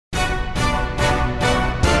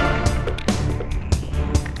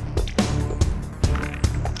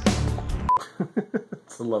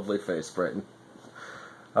a lovely face, Brighton.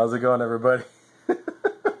 How's it going, everybody?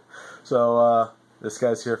 So, this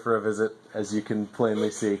guy's here for a visit, as you can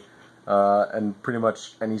plainly see. And pretty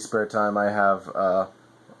much any spare time I have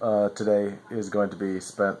today is going to be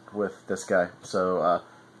spent with this guy. So,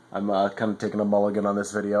 I'm kind of taking a mulligan on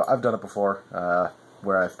this video. I've done it before,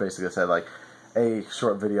 where I've basically said, like, a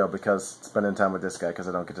short video because spending time with this guy because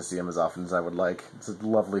I don't get to see him as often as I would like. It's a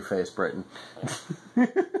lovely face, Brighton.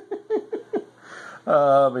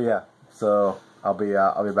 But yeah, so I'll be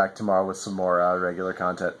back tomorrow with some more regular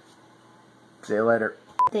content. See you later,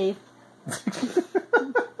 Dave.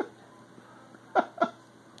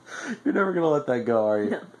 You're never gonna let that go, are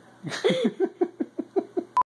you? No.